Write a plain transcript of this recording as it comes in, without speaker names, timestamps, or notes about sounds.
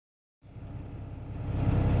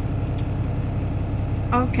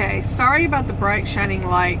Okay, sorry about the bright shining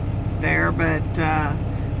light there, but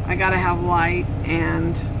I gotta have light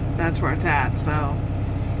and that's where it's at. So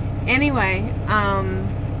anyway,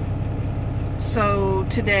 so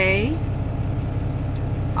today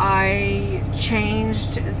I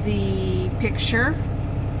changed the picture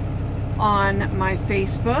on my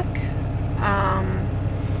Facebook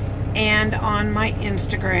and on my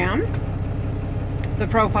Instagram, the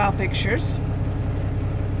profile pictures,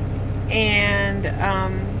 and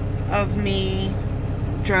of me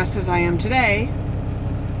dressed as I am today,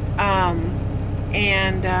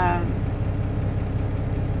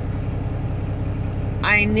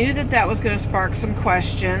 I knew that that was going to spark some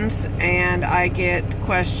questions, and I get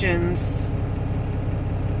questions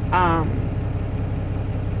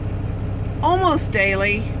almost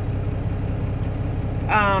daily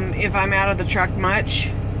if I'm out of the truck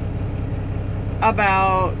much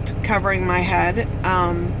about covering my head,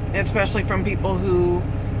 especially from people who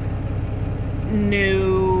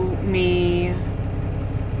knew me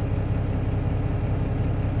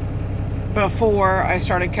before I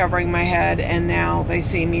started covering my head, and now they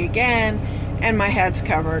see me again and my head's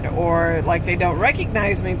covered, or like they don't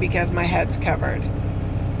recognize me because my head's covered.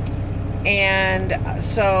 And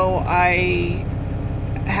so I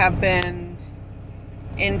have been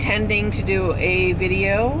intending to do a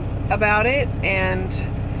video about it, and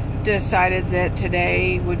decided that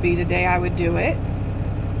today would be the day I would do it.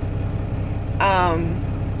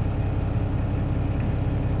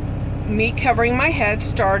 Me covering my head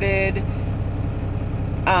started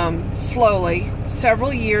slowly.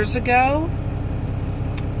 Several years ago,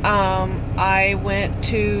 I went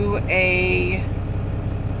to a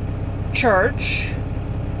church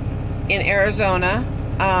in Arizona.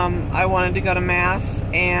 I wanted to go to Mass,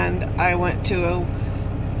 and I went to a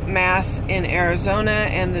Mass in Arizona,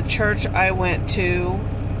 and the church I went to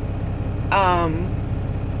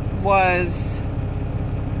was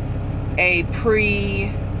a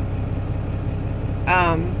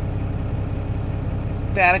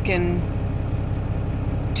Vatican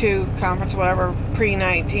II conference, whatever,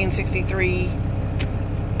 pre-1963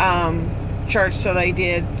 church, so they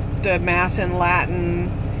did the Mass in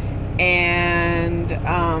Latin, and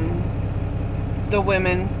the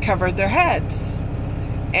women covered their heads,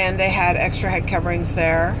 and they had extra head coverings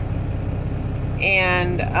there.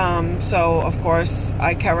 And so of course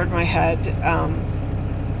I covered my head,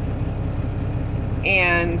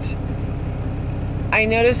 and I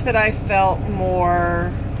noticed that I felt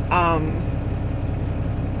more,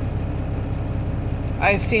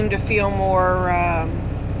 I seemed to feel more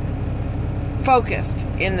focused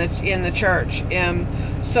in the church.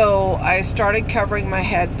 So I started covering my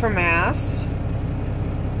head for Mass,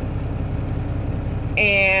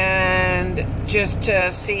 and just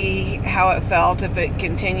to see how it felt, if it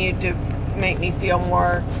continued to make me feel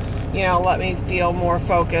more, let me feel more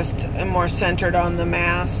focused and more centered on the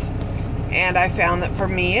Mass. And I found that for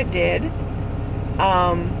me it did.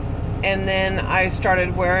 And then I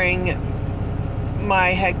started wearing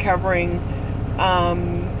my head covering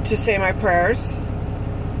to say my prayers.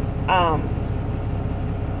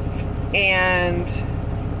 And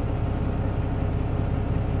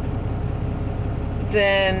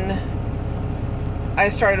then I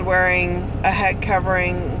started wearing a head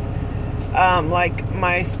covering, like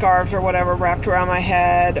my scarves or whatever wrapped around my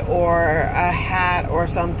head, or a hat or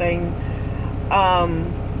something,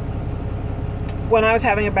 when I was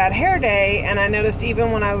having a bad hair day. And I noticed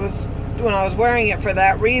even when I was wearing it for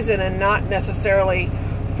that reason, and not necessarily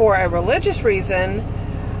for a religious reason,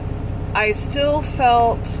 I still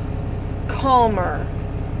felt calmer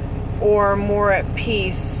or more at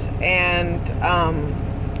peace. And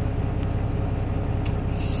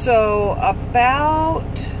so about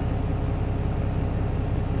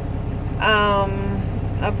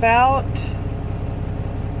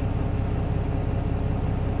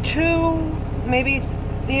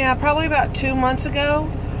 2 months ago,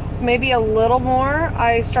 maybe a little more,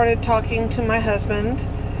 I started talking to my husband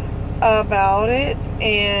about it,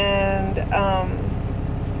 and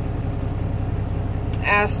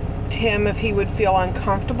asked him if he would feel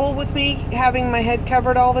uncomfortable with me having my head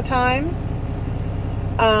covered all the time,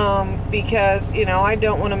 because I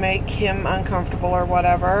don't want to make him uncomfortable or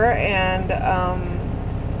whatever. And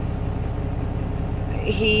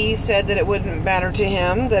he said that it wouldn't matter to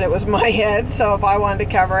him, that it was my head, so if I wanted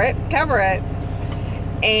to cover it.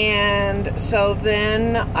 And so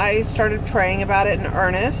then I started praying about it in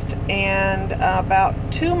earnest, and about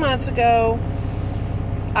 2 months ago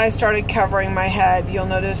I started covering my head. You'll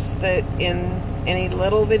notice that in any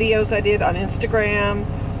little videos I did on Instagram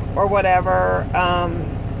or whatever,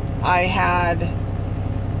 I had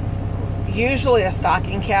usually a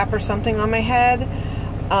stocking cap or something on my head.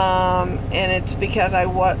 And it's because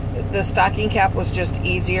the stocking cap was just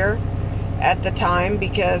easier at the time,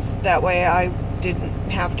 because that way I didn't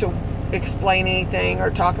have to explain anything or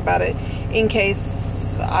talk about it in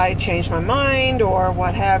case I changed my mind or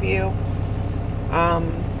what have you.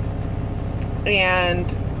 And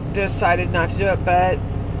decided not to do it, but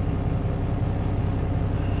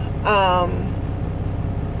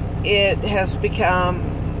it has become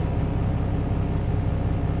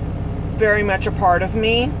very much a part of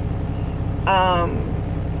me,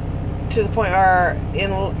 to the point where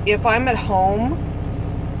if I'm at home,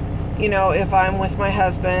 you know, if I'm with my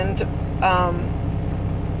husband,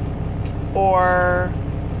 or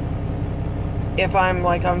if I'm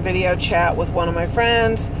like on video chat with one of my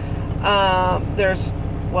friends, there's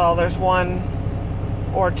one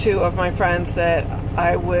or two of my friends that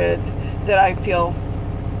I feel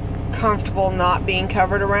comfortable not being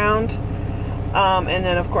covered around, and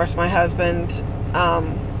then of course my husband,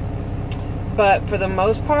 but for the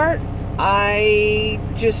most part I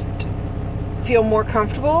just feel more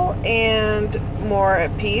comfortable and more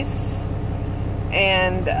at peace,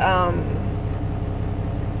 and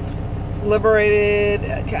liberated.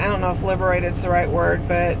 I don't know if liberated is the right word,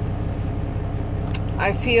 but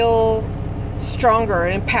I feel stronger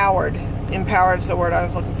and empowered. Empowered is the word I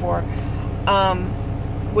was looking for.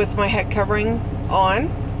 With my head covering on.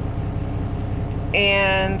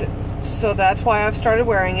 And so that's why I've started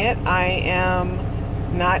wearing it. I am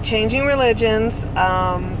not changing religions.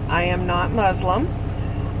 I am not Muslim.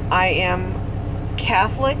 I am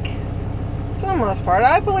Catholic for the most part.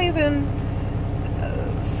 I believe in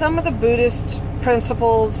some of the Buddhist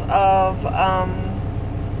principles of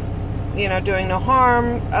you know, doing no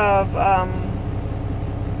harm, of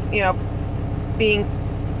you know,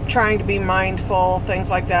 trying to be mindful, things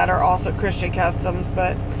like that are also Christian customs.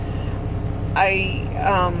 But I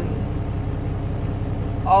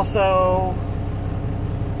also,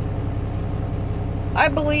 I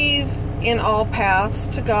believe in all paths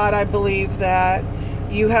to God. I believe that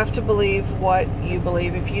you have to believe what you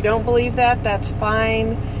believe. If you don't believe that, that's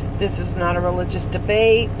fine. This is not a religious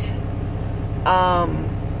debate.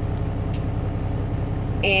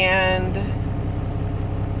 And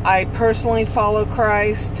I personally follow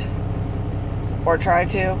Christ, or try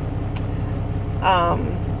to.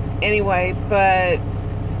 Anyway, but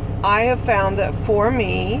I have found that for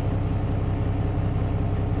me,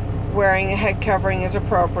 wearing a head covering is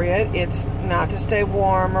appropriate. It's not to stay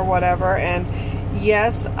warm or whatever. And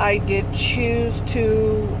yes, I did choose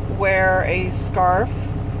to wear a scarf,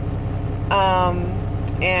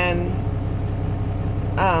 and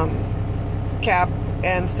cap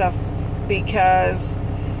and stuff, because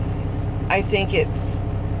I think it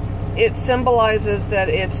symbolizes that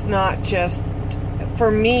it's not just, for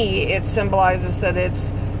me, it symbolizes that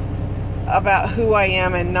it's about who I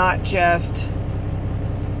am and not just,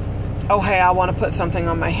 oh hey, I want to put something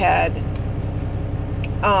on my head.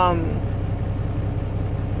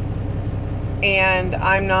 And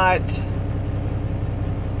I'm not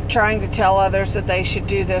trying to tell others that they should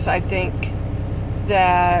do this. I think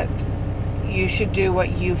that you should do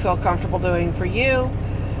what you feel comfortable doing for you.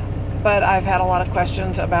 But I've had a lot of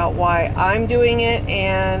questions about why I'm doing it,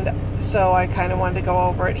 and so I kind of wanted to go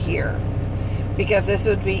over it here, because this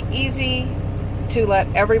would be easy to let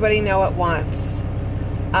everybody know at once.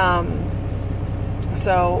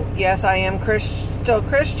 So yes, I am still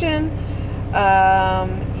Christian.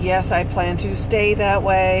 Yes, I plan to stay that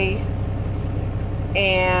way.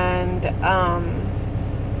 And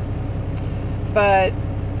but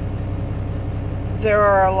there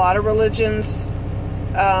are a lot of religions,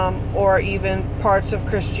 or even parts of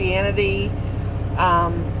Christianity,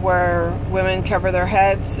 where women cover their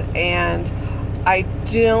heads, and I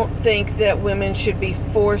don't think that women should be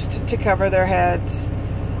forced to cover their heads.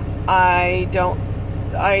 I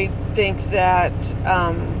think that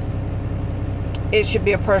it should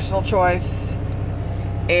be a personal choice,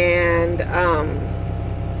 and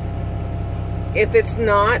if it's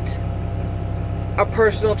not a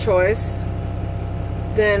personal choice,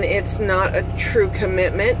 then it's not a true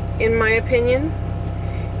commitment, in my opinion.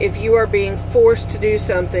 If you are being forced to do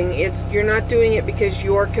something, you're not doing it because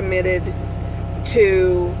you're committed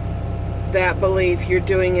to that belief. You're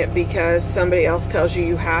doing it because somebody else tells you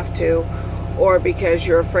you have to, or because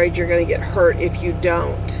you're afraid you're going to get hurt if you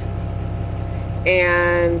don't.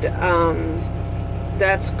 And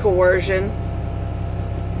that's coercion.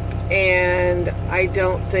 And I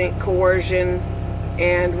don't think coercion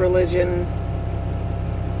and religion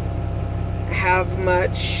have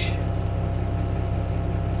much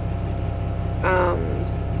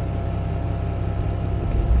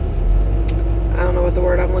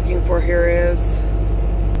word I'm looking for here is,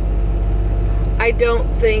 I don't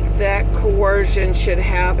think that coercion should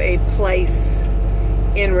have a place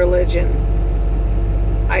in religion.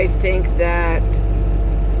 I think that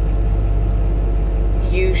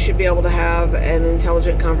you should be able to have an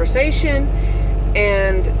intelligent conversation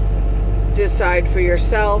and decide for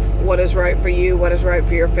yourself what is right for you, what is right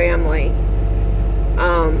for your family.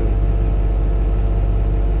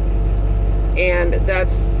 And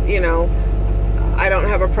that's, I don't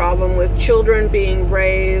have a problem with children being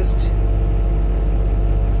raised,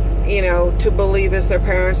 to believe as their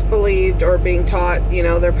parents believed, or being taught,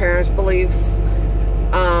 their parents' beliefs,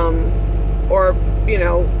 or,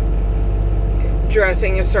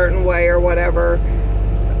 dressing a certain way or whatever,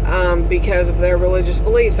 because of their religious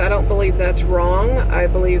beliefs. I don't believe that's wrong. I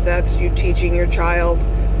believe that's you teaching your child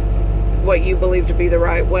what you believe to be the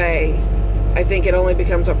right way. I think it only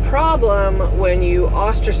becomes a problem when you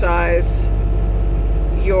ostracize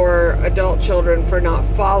your adult children for not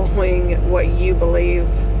following what you believe.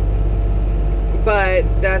 But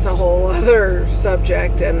that's a whole other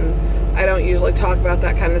subject, and I don't usually talk about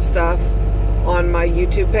that kind of stuff on my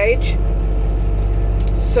YouTube page.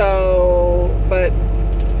 So, but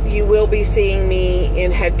you will be seeing me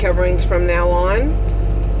in head coverings from now on.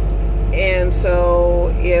 And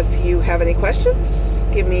so if you have any questions,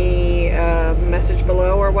 give me a message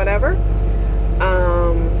below or whatever.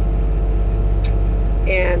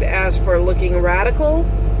 And as for looking radical,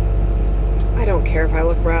 I don't care if I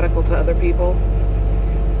look radical to other people.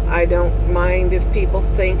 I don't mind if people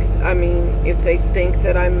think, if they think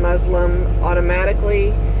that I'm Muslim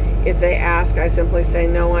automatically. If they ask, I simply say,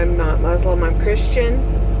 no, I'm not Muslim, I'm Christian.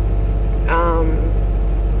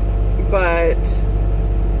 But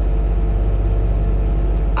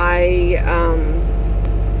I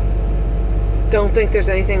don't think there's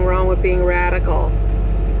anything wrong with being radical.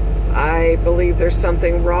 I believe there's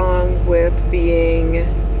something wrong with being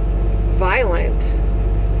violent.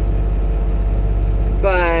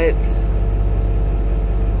 But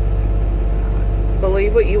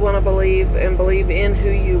believe what you want to believe, and believe in who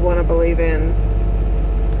you want to believe in,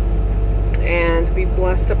 and be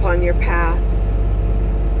blessed upon your path.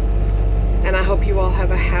 And I hope you all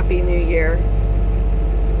have a happy new year.